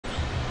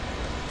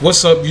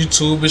What's up,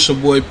 YouTube? It's your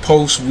boy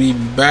Post. We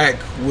back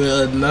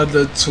with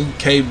another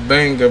 2K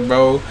banger,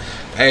 bro.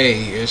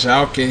 Hey, as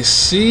y'all can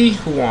see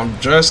who I'm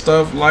dressed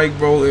up like,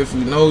 bro. If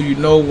you know, you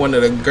know, one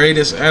of the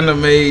greatest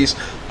animes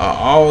of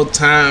all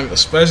time,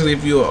 especially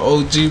if you're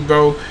an OG,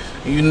 bro.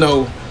 You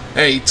know,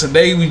 hey,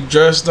 today we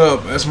dressed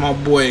up as my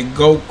boy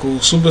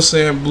Goku, Super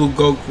Saiyan Blue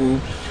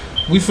Goku.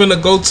 We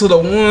finna go to the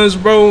ones,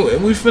 bro,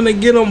 and we finna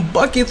get them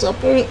buckets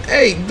up on,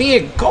 hey,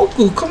 being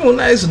Goku. Come on,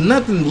 there's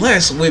nothing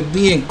less with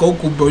being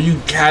Goku, bro.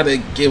 You gotta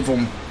give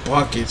them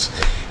buckets.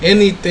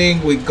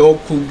 Anything with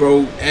Goku,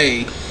 bro,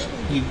 hey,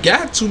 you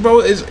got to,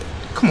 bro.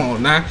 Come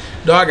on now.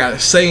 Do I gotta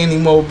say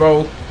anymore,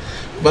 bro?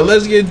 But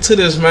let's get into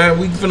this, man.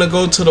 We finna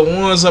go to the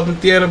ones up in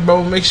theater,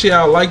 bro. Make sure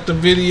y'all like the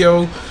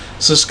video,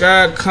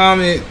 subscribe,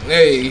 comment,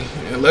 hey,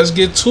 and let's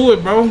get to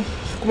it, bro.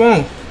 Come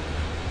on.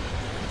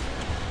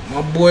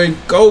 My boy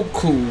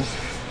Goku,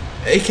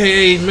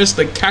 aka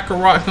Mr.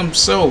 Kakarot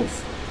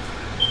himself.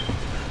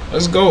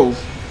 Let's go.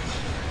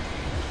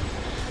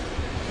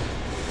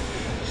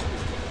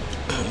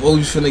 What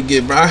we finna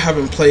get, bro? I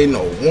haven't played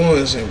no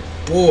ones, and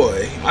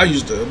boy, I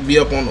used to be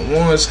up on the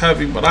ones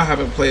heavy, but I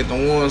haven't played the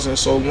ones in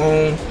so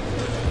long.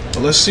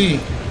 But let's see.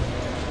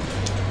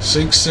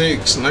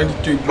 6'6",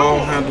 93 ball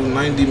handle,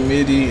 90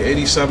 midi,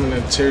 87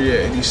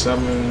 interior,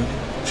 87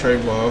 tray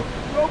ball.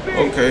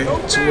 Okay,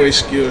 two-way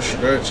skill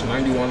stretch,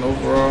 91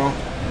 overall.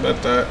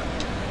 Bet that.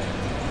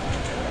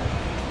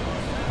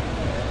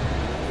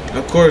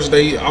 Of course,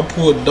 I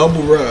pulled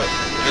double rep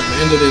at the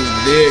end of this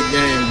dead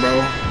game, bro.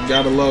 You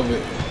gotta love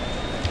it.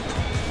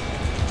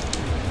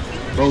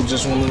 Bro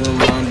just wanted to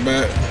run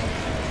back.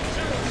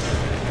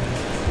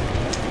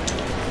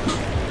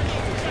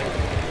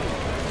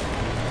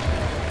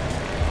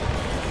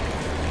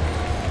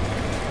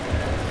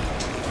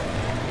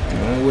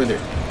 Come on with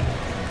it.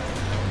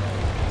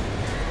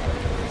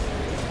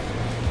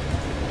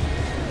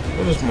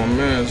 What is my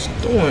man's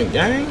doing,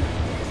 gang?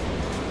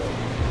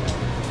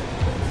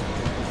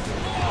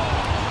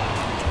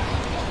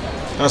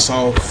 That's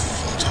all.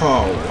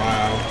 Oh,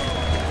 wow.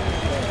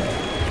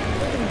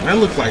 That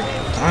look like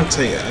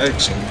Dante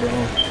action, bro.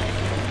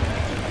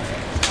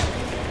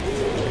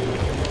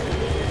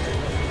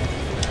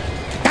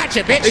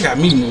 Gotcha, bitch. They got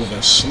me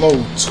moving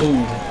slow,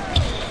 too.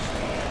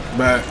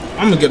 But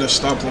I'm gonna get a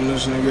stop on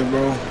this nigga,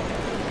 bro.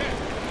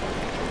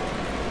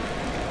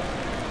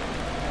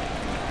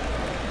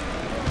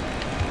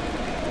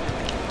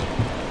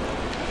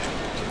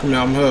 Come here,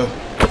 I'm here.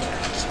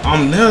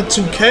 I'm there,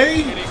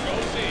 2K?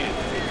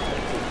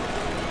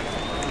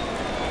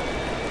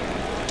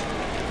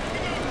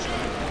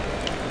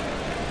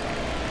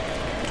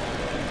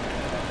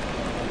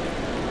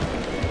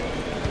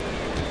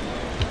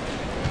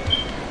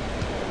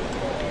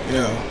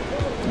 Yeah,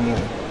 come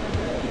on.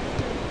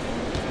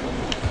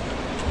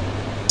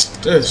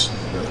 This.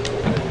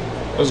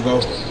 Let's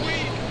go.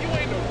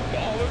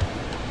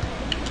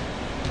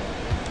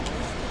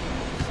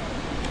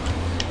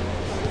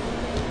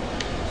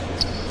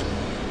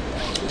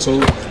 So,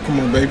 come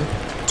on, baby.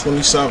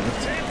 27.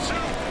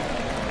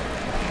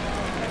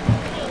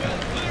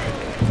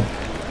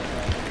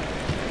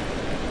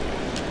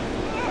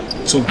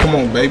 So, come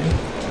on, baby.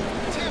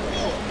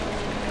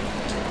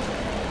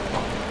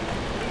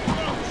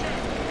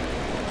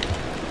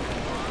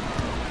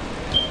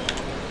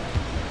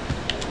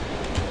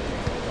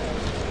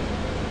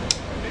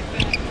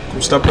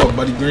 Come step up,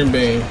 buddy. Green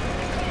bean.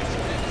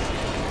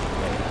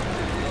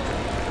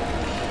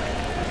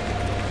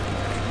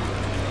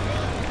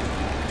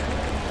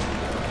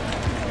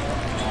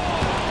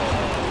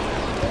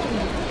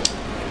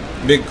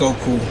 Big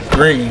Goku,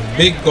 green,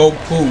 big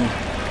Goku,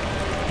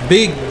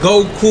 big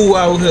Goku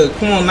out here.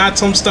 Come on, not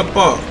some step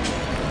up.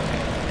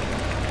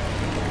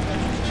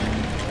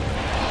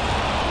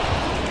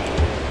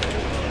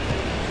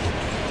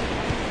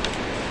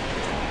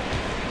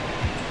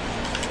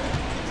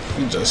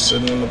 He just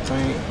sitting in the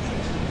paint.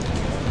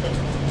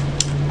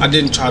 I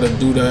didn't try to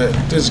do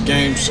that. This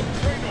game,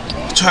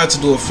 I tried to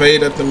do a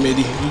fade at the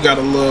midi. You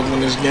gotta love when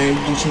this game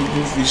do some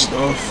goofy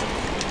stuff.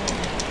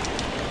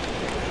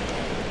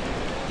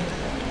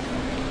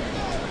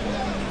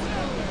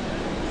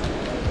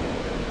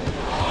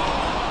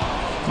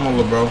 Come on,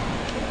 little bro.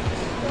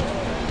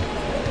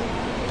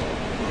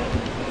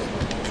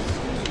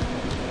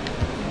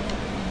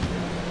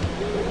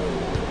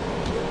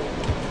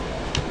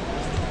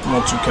 Come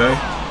on, 2K.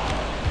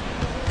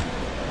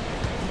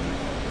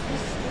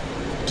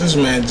 This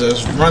man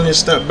just running,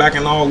 step back,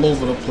 and all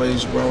over the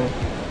place, bro.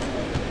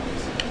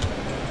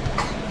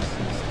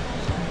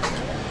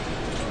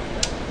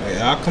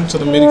 Hey, I'll come to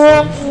the midi for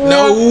you.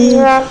 No!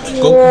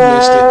 Goku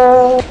missed it.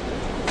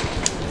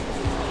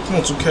 Come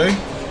on,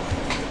 2K.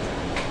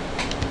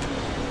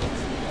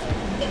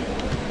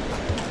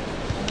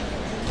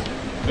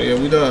 Yeah,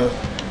 we done.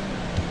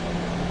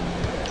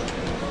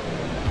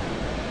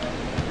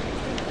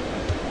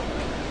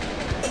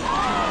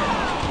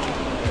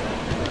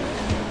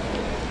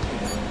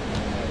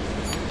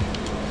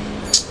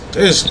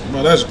 This,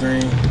 bro, that's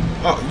green.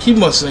 Oh, he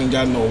must ain't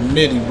got no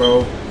midi,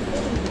 bro.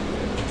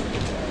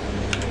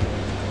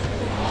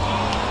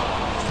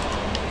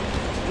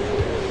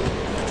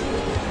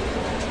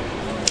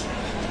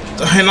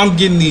 And I'm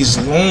getting these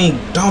long,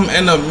 dumb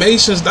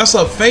animations. That's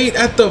a fade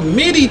at the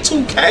midi,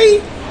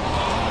 2K.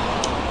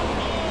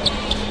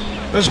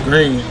 That's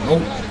green.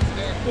 Nope.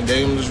 They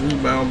gave him this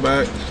rebound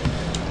back.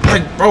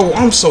 Like, bro,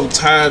 I'm so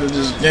tired of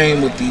this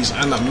game with these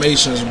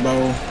animations,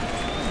 bro.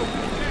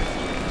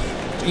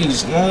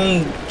 These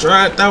long,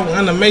 dragged out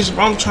animations,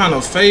 bro. I'm trying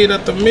to fade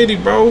at the midi,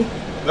 bro.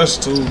 That's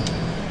two.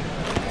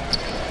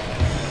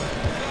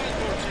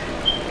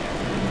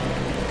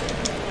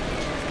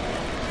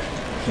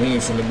 He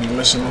ain't finna be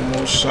missing no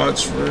more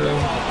shots for real.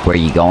 Where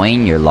you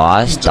going? You're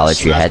lost. Dollar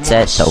Tree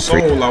headset. So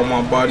free. Soul out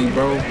my body,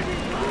 bro.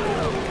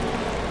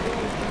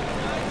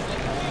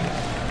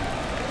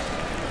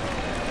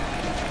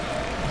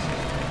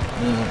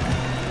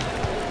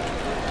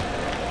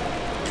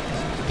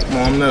 Come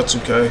on, I'm there,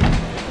 2K.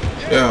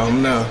 Yeah,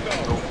 I'm there.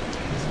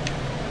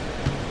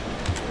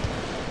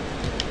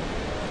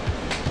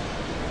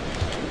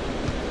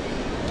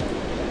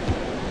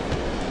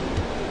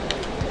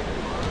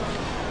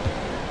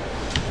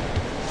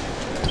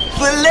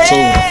 Two.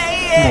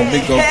 Come on,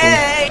 big Goku.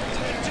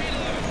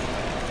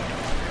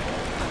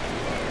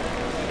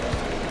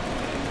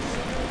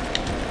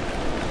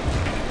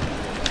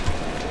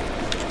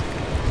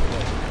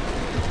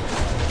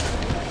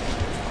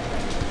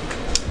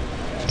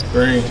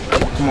 Green.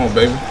 Come on,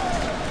 baby.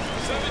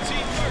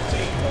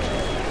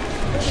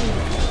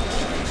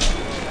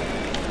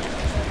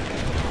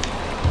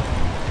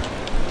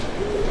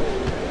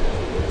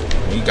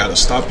 You gotta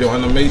stop your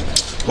animation.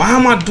 Why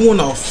am I doing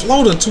a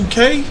floater,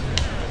 2K?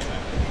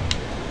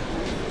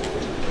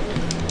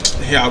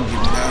 Here, I'll give you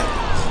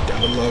that.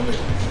 Gotta love it.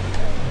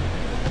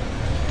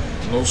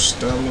 No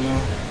stamina.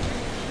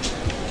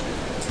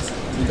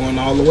 We're going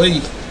all the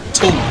way.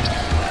 Two.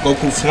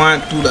 Goku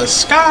flying through the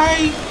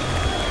sky.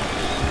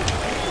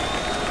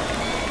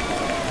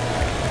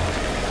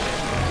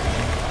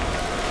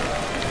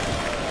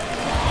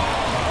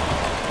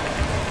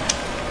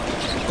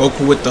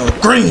 Goku with the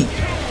green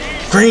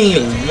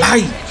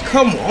light.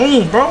 Come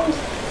on, bro.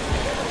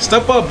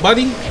 Step up,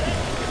 buddy.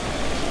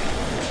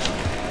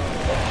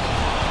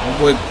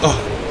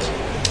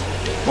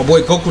 My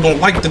boy Goku don't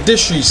like the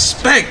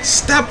disrespect.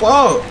 Step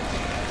up.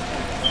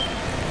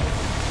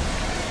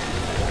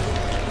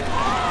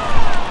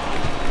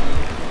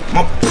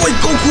 My boy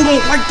Goku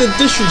don't like the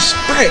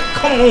disrespect.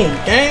 Come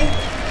on, gang.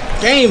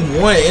 Game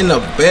 1 in the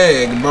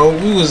bag, bro.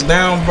 We was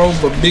down, bro,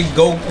 but Big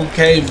Goku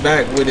came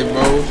back with it,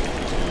 bro.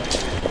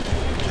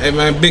 Hey,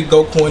 man, Big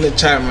Goku in the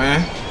chat,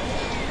 man.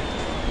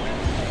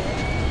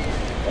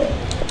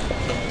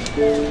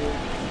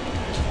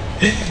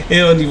 He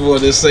don't even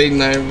want to say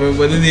nothing, bro,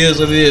 but it is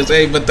what it is.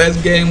 Hey, but that's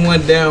game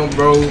 1 down,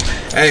 bro.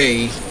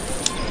 Hey,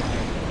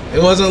 it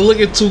wasn't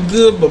looking too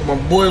good, but my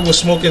boy was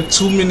smoking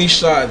too many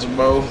shots,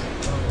 bro.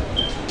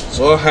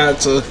 So I had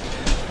to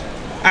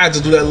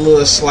do that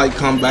little slight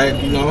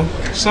comeback, you know,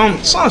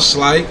 some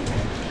slight,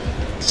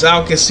 so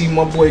y'all can see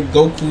my boy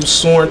Goku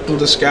soaring through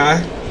the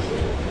sky.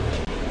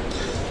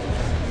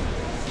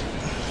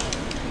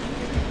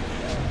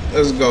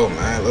 Let's go,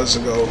 man. Let's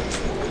go.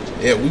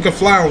 Yeah, we can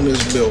fly on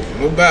this build.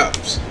 No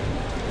bounce.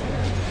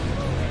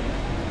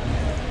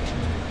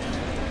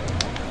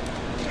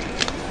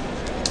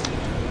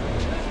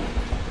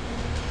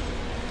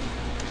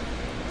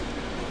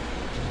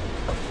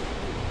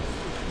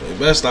 You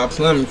better stop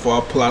playing before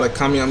I pull out a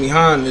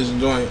Kamehameha in this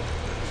joint.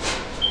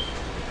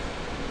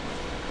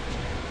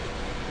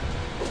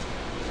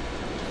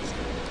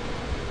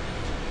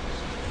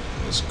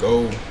 Let's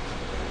go.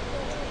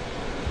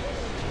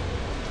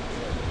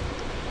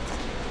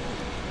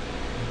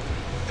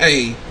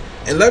 Hey,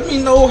 and let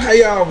me know how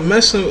y'all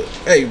messing.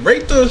 Hey,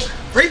 rate the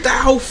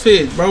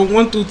outfit, bro.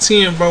 1 through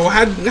 10, bro.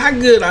 How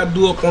good I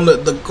do up on the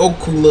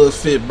Goku little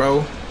fit,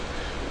 bro.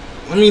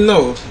 Let me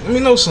know. Let me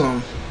know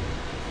something.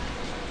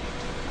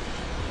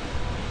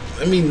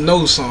 Let me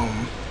know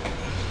something.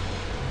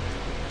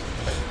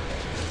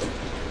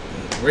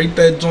 Rate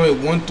that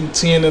joint 1 through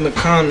 10 in the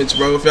comments,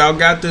 bro. If y'all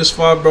got this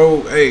far,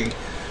 bro, hey,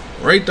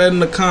 rate that in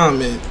the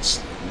comments.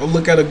 Go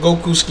look at a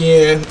Goku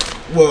skin,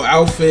 well,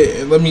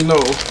 outfit, and let me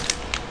know.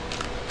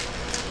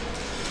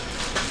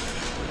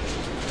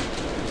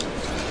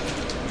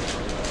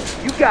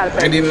 You got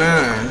it,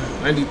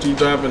 99, 93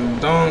 driving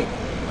dunk,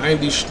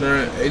 90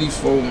 strength,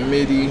 84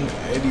 midi,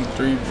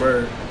 83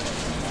 vert,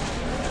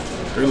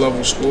 3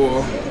 level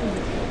score,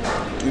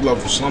 3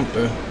 level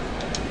something.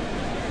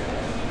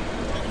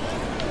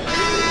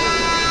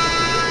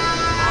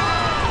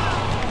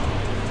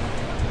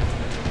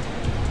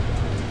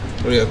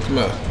 Oh yeah, come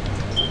here.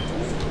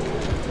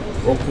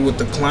 Goku with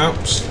the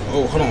clamps.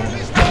 Oh, hold on.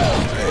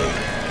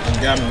 Hey,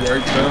 you got me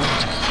right there.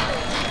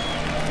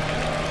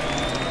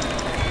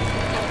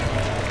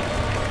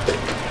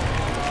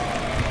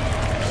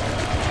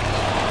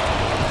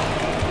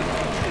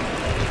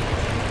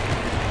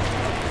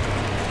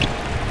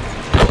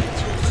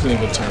 Couldn't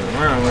even turn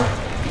around.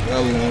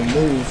 That long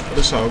move, but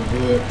it's all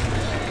good.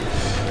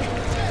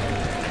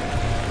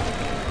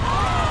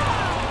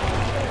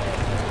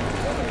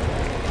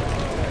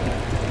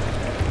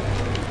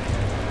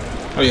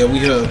 Oh yeah, we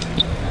here.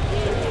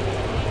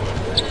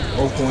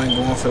 Goku ain't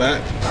going for that.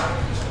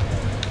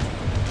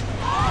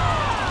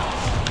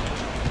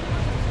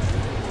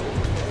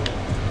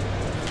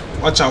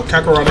 Watch out,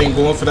 Kakarot ain't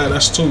going for that.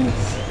 That's 2.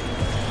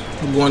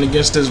 I'm going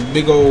against this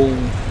big old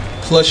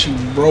plushy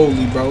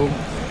Broly, bro.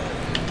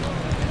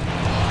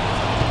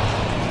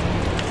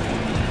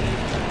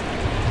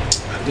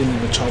 I didn't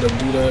even try to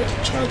do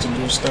that. Tried to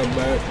do a step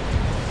back.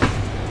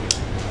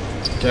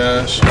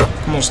 Gosh.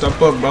 Come on, step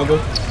up,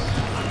 brother.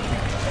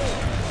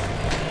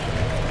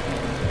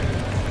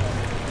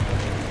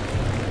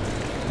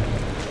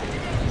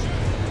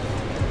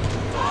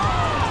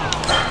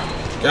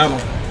 Got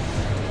him.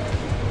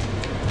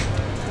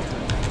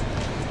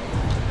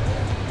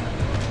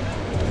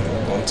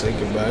 I'm gonna take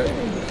it back.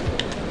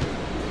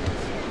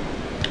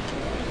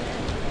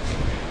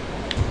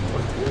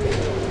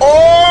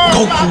 Oh!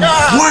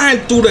 Goku flying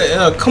through the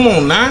air. Come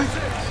on now.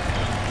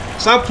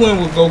 Stop playing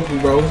with Goku,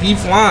 bro. He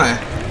flying.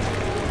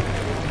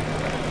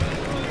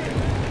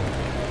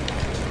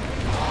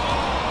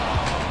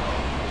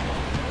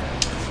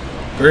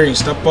 Green,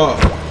 step up.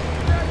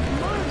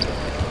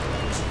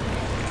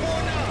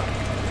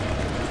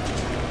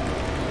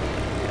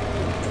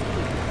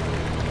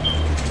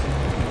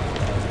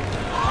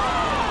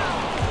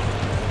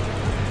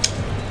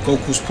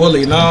 Goku's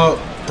pulling up.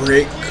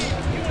 Brick.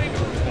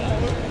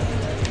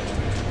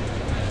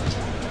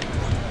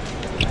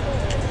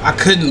 I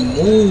couldn't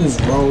move,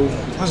 bro.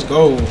 Let's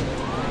go.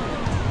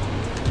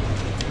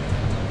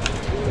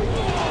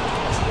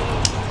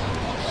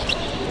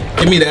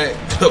 Give me that.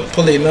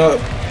 Pulling up.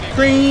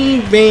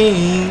 Green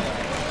bean.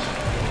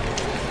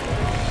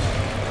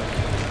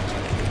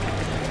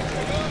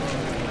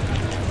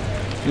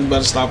 You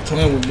better stop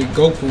playing with Big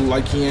Goku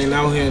like he ain't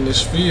out here in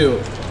this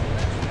field.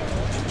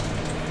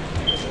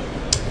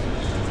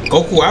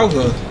 Goku out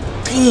here.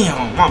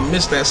 Damn, I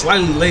missed that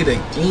slightly late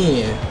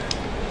again.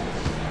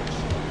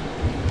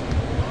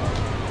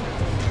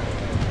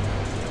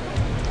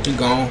 He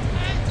gone.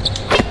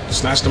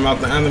 Snatched him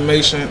out the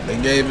animation.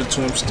 They gave it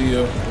to him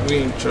still. We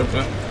ain't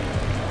tripping.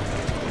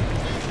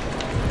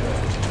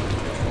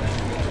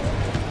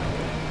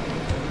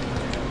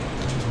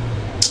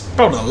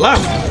 Bro, the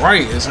left and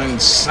right is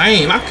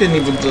insane. I couldn't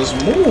even just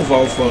move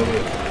off of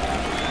it.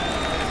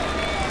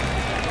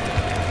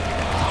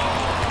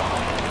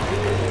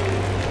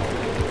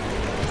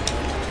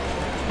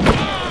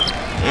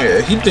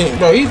 Yeah, he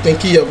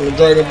think he up in the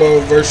Dragon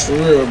Ball verse for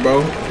real,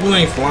 bro. You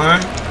ain't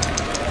flying.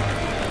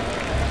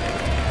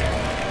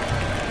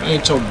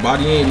 Ain't your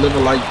body ain't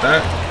living like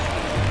that.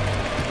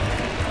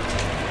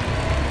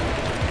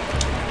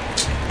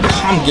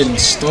 I'm getting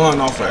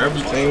stunned off of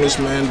everything this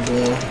man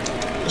doing.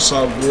 It's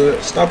all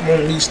good. Stop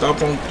on me,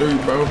 stop on 3,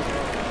 bro.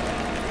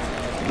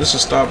 This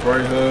is stop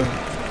right here.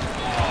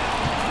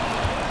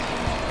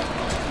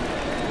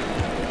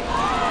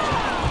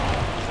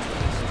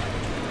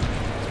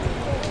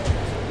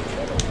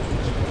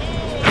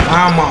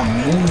 Why am I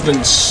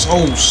moving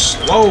so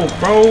slow,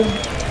 bro?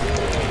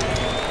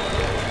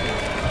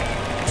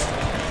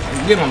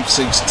 Get him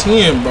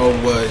 6'10", bro,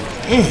 but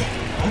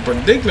I'm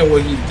predicting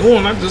what he's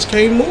doing. I just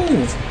can't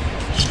move.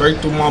 Straight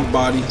through my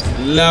body.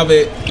 Love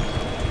it.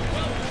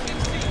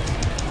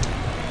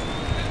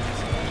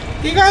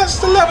 You guys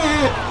still love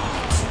it.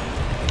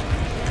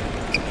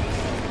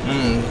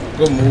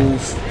 Good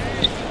move.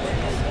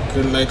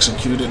 Couldn't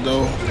execute it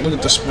though. Look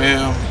at the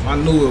spam. I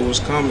knew it was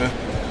coming.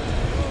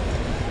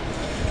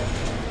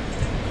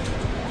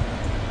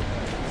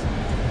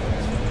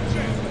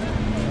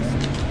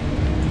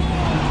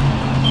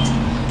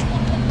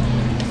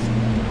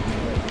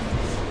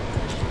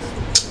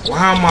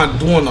 Why am I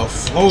doing a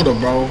floater,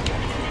 bro?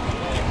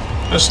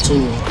 That's 2.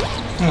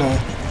 Come on.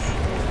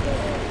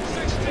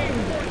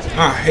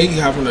 I hate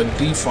having a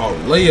default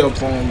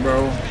layup on,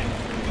 bro.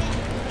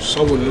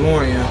 So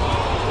annoying.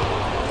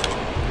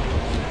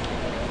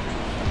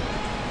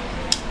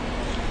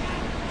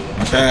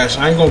 Cash,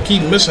 I ain't gonna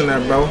keep missing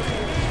that, bro.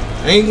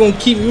 I ain't gonna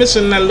keep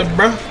missing that, little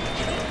bro.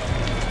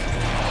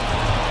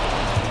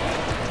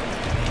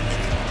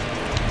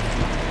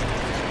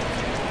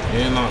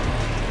 And I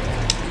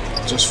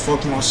just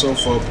fucked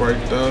myself up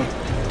right there.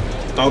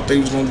 Thought they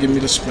was gonna give me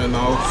the spin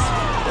off.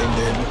 They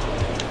didn't.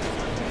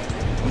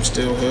 I'm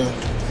still here.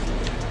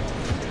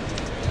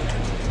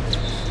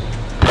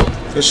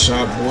 Good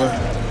shot, boy.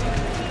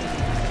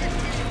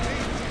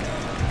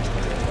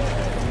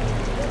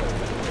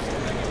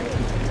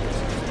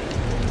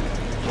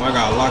 Well, I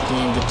gotta lock in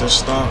and get this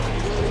stop.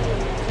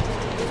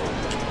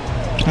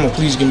 Come on,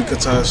 please give me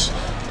contest.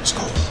 Let's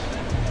go.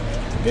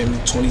 Gave me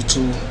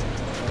 22.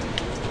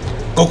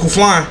 Goku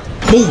flying.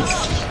 Move.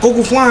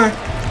 Goku flying.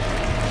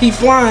 He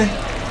flying.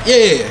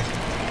 Yeah.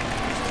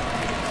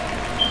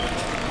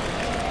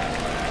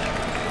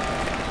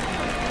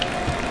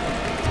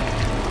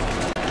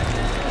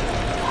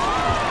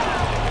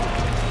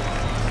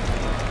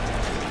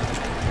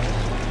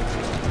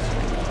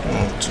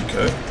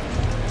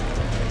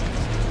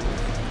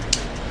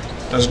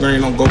 That's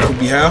green on Goku's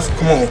behalf.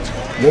 Come on.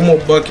 One more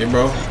bucket,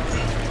 bro.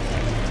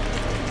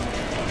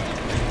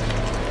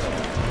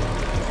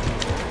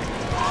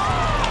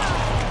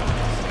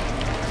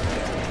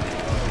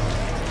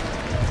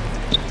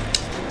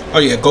 Oh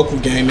yeah,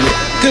 Goku game in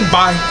it.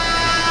 Goodbye.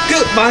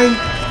 Goodbye.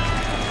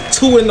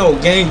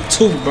 2-0. Game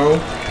 2, bro.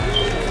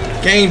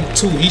 Game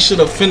 2. He should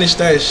have finished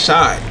that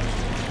shot.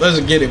 Let's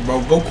get it, bro.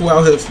 Goku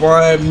out here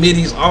flying,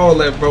 middies, all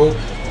that, bro.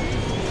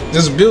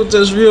 This build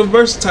just real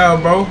versatile,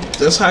 bro.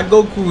 That's how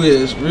Goku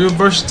is. Real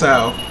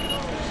versatile.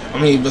 I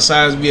mean,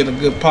 besides being a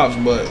good pops,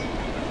 but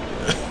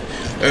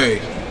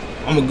hey,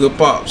 I'm a good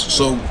pops.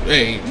 So,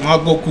 hey, my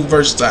Goku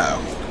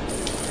versatile.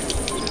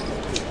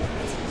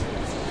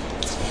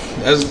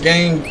 That's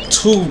game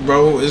 2,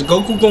 bro. Is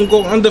Goku gonna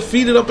go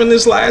undefeated up in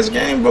this last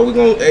game, bro? We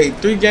gonna, hey,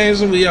 3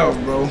 games and we out,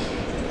 bro.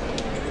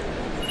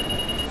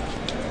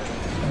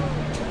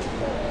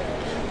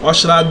 Or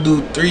should I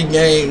do 3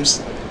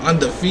 games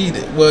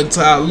undefeated? Well,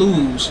 until I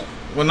lose.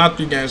 Well, not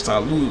 3 games till I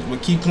lose,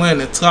 but keep playing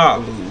until I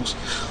lose.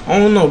 I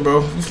don't know,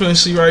 bro. We finna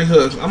see right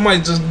here. I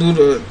might just do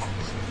the,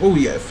 what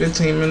we at,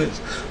 15 minutes?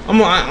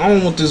 I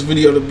don't want this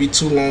video to be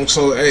too long,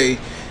 so hey,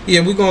 yeah,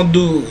 we gonna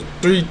do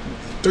three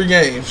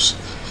games.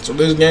 So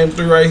this game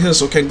 3 right here.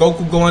 So can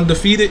Goku go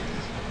undefeated?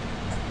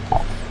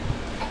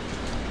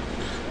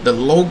 The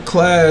low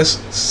class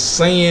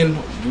Saiyan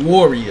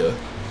warrior.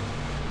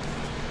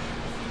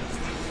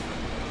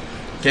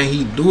 Can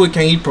he do it?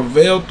 Can he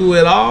prevail through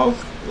it all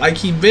like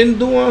he been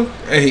doing?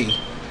 Hey,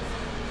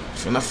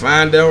 finna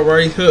find out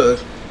right here.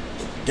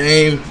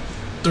 Game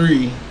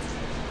 3.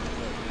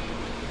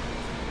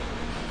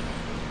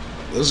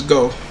 Let's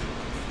go.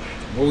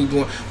 Where we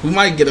going? We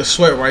might get a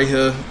sweat right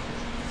here.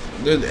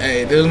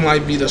 Hey, this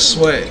might be the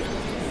sweat.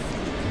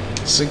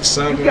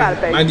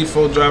 6'7",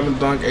 94 driving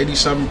dunk,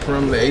 87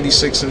 perimeter,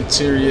 86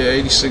 interior,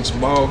 86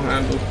 ball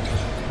handle,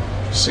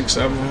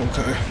 6'7",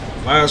 okay.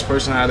 Last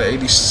person had an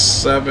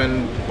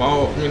 87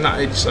 ball, I mean not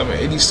 87,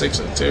 86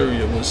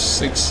 interior was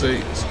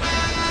 6'6".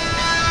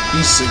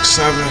 He's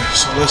 6'7",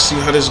 so let's see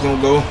how this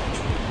gonna go.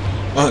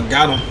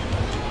 Got him.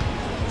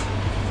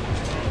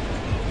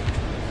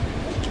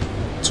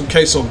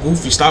 2K so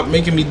goofy, stop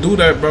making me do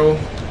that, bro.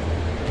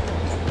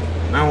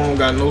 Now I don't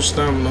got no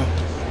stamina.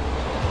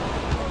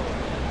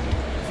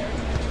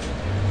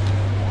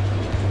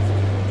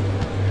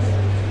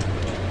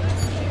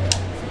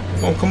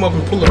 Don't come up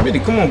and pull a biddy.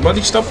 Come on,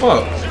 buddy, step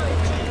up.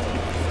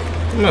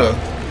 Come here.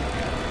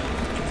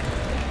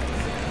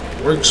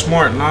 Work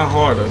smart, not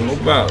harder. No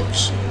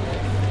battles.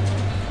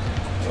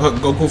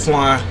 Goku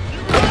flying.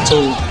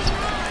 2.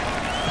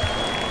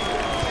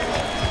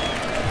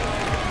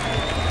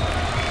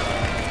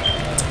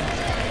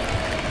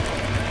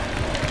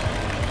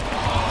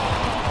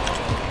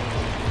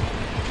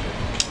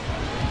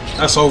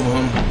 That's over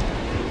him.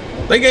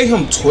 They gave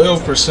him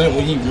 12%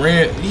 when he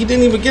ran. He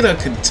didn't even get a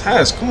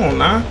contest. Come on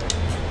now.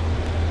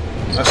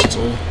 That's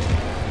 2.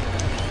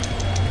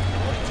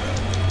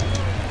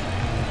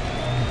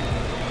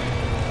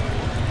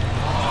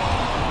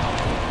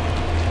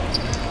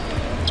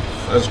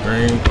 That's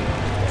green.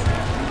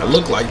 I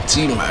look like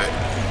T-Mac.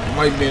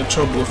 Might be in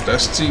trouble if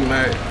that's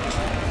T-Mac.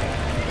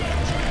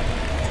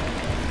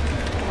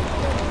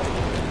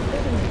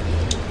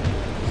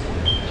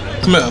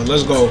 Come here,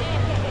 let's go.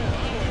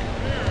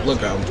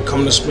 Look out,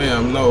 come to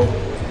spam, no.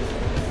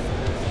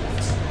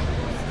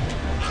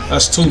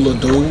 That's 2, little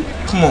dude.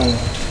 Come on.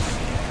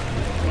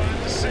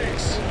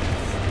 6.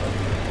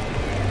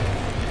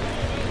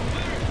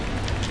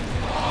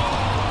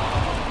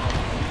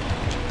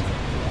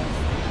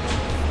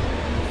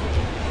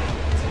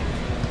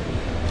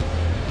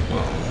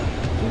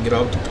 Get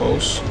out the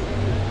post.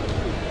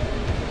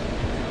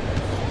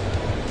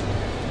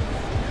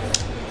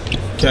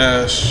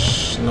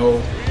 Cash,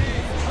 no.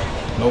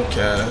 No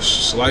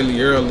cash. Slightly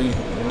early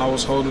when I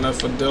was holding that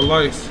for dear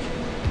life.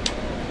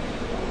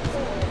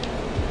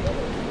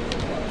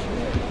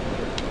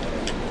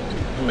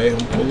 I made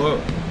him pull up.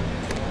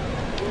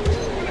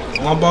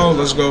 My ball,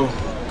 let's go.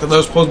 Cause that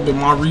was supposed to be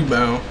my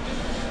rebound.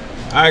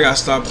 I gotta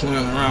stop playing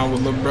around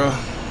with little bro.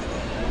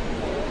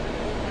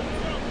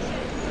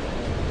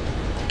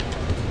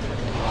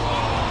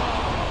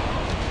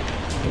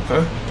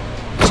 Okay.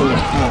 So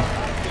come on.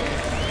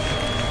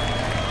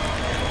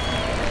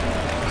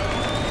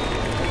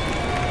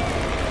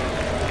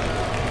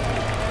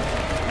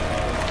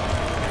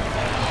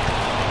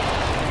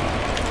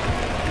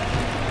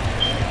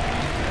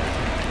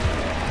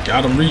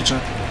 Got him reaching.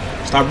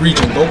 Stop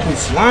reaching. Goku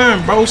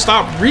flying, bro.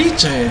 Stop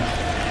reaching.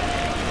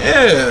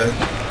 Yeah.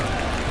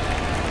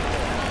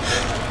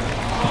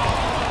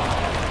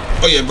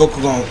 Oh yeah,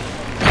 Goku gone.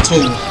 2.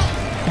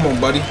 Come on,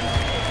 buddy.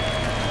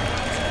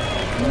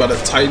 You better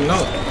tighten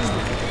up.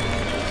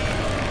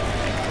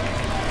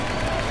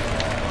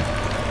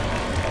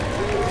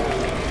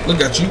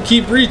 Look at you.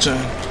 Keep reaching.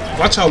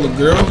 Watch out, little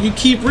girl. You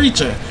keep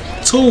reaching.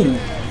 2.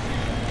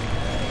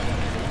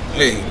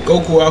 Hey,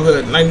 Goku out here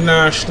at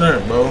 99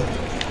 strength, bro.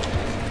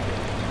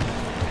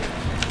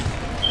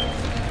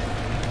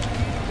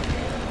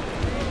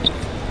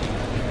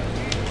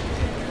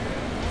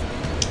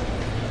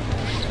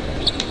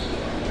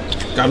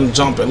 Got him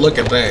jumping. Look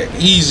at that.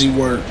 Easy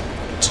work.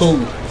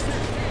 2.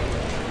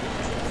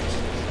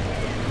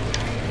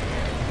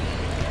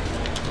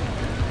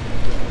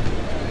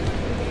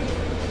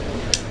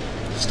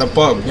 Step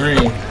up,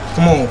 green.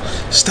 Come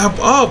on. Step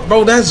up,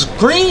 bro. That's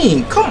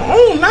green. Come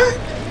on, man.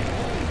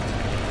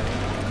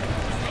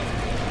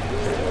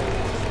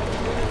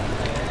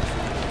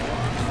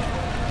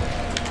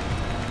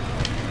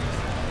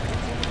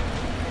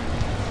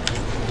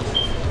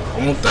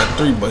 I want that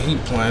 3, but he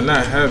playing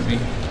that heavy.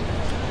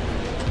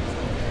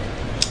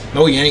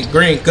 No, he ain't.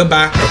 Green,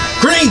 goodbye.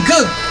 Green,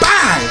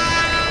 goodbye.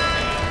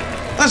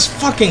 Let's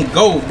fucking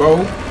go, bro.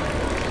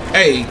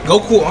 Hey,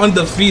 Goku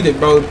undefeated,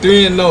 bro.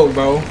 3-0,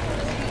 bro.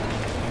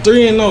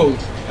 3-0.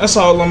 That's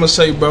all I'm gonna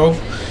say, bro.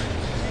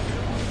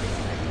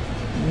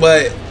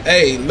 But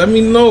hey, let me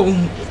know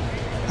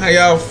how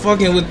y'all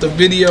fucking with the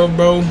video,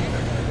 bro.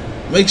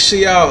 Make sure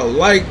y'all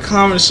like,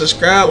 comment,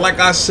 subscribe. Like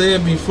I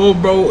said before,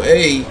 bro.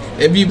 Hey,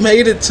 if you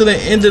made it to the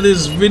end of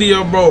this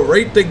video, bro,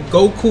 rate the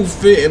Goku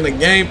fit in the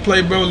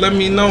gameplay, bro. Let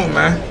me know,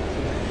 man.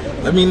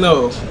 Let me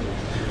know.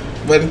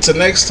 But until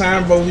next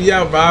time, bro, we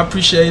out, bro. I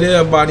appreciate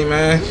everybody,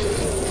 man.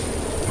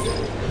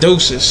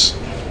 Deuces.